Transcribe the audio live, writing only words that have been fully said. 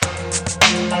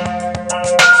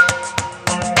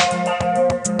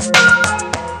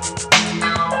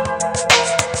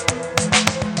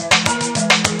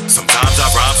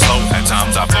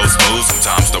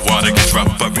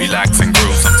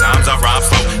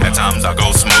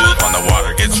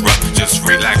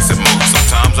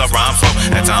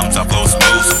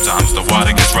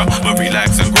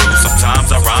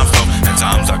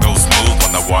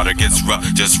gets rough,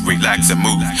 just relax and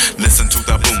move. Listen to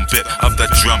the boom bit of the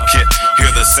drum kit. Hear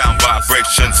the sound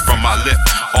vibrations from my lip.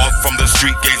 Off from the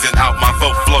street, gazing out my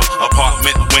full flow.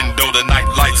 Apartment window, the night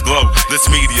lights glow. This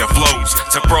media flows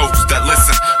to pros that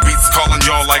listen. Beats calling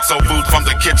y'all like soul food from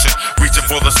the kitchen. Reaching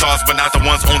for the stars, but not the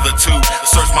ones on the tube.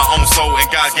 Searched my own soul and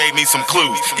God gave me some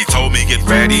clues. He told me get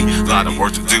ready, lot of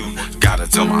work to do. Gotta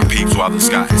tell my peeps while the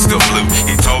sky is still blue.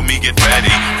 He told me get ready,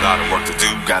 lot of work to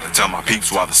do. Gotta tell my peeps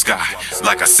while the sky.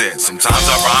 Like I said, sometimes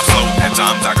I rhyme slow, at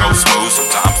times I go smooth.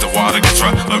 Sometimes the water gets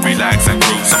rough, but relax and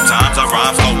cruise. Sometimes I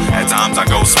rhyme slow, at times I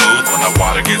go smooth. When the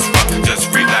water gets rough, just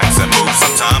relax and move.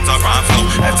 Sometimes I rhyme slow,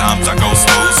 at times I go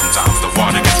smooth. Sometimes the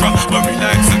water gets rough, but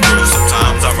relax and cruise.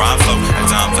 Sometimes I rhyme slow, at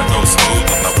times I go smooth.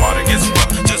 When the water gets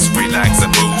rough, just relax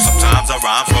and move. Sometimes I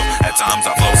rhyme slow, at times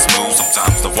I flow smooth.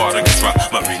 Sometimes the water gets rough,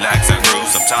 but relax and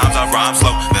cruise. Sometimes I rhyme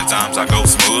slow, at times I go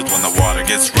smooth. When the water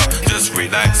gets rough, just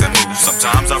relax and move.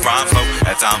 Sometimes I rhyme slow,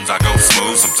 at times I go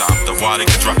smooth. Sometimes the water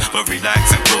gets rough, but relax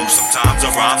and cruise. Sometimes I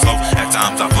rhyme slow, at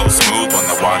times I flow smooth. When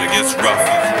the water gets rough.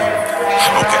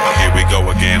 Okay, here we go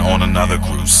again on another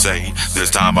crusade.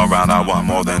 This time around I want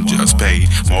more than just paid.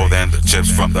 More than the chips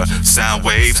from the sound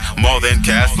waves. More than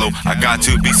cash flow, I got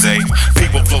to be saved.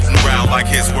 People floating around like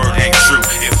his word ain't true.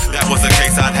 If that was the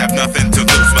case, I'd have nothing to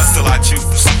lose. But still I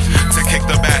choose to kick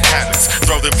the bad habits.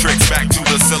 Throw them tricks back to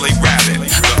the silly rabbit.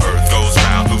 The earth goes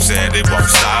round, who said it won't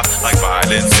stop? Like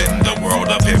violence in the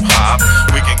world of hip hop.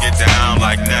 We can get down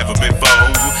like never before.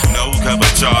 No cover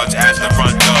charge at the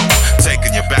front door.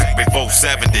 Taking you back before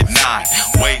 79.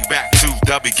 Way back to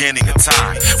the beginning of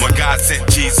time, when God sent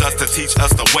Jesus to teach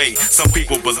us the way. Some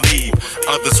people believe,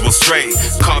 others will stray.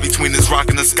 Caught between this rock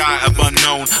and the sky of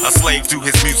unknown. A slave to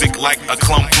his music like a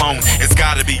clone. It's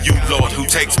gotta be you, Lord, who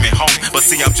takes me home. But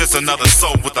see, I'm just another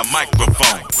soul with a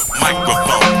microphone.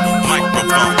 Microphone,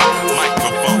 microphone,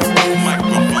 microphone,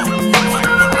 microphone.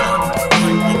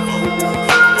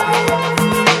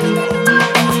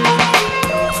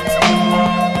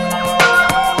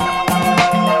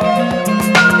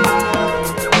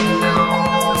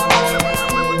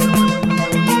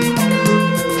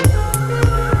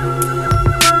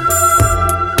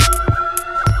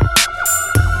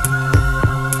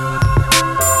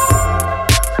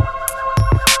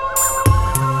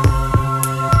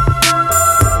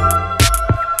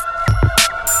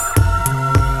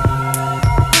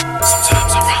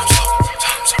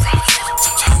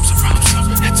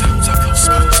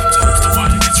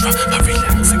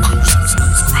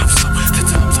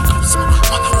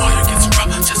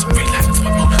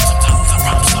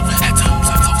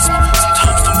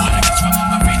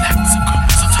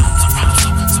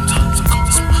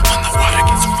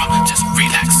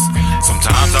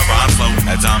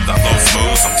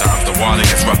 Water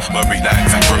gets rough, but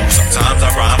relax and cruise. Sometimes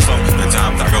I rhyme slow, at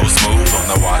times I go smooth. When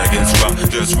the water gets rough,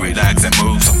 just relax and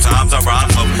move. Sometimes I rhyme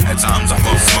slow, at times I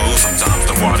go smooth. Sometimes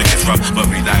the water gets rough, but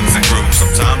relax and cruise.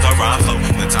 Sometimes I rhyme slow,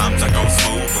 at times I go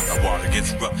smooth. When the water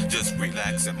gets rough, just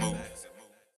relax and move.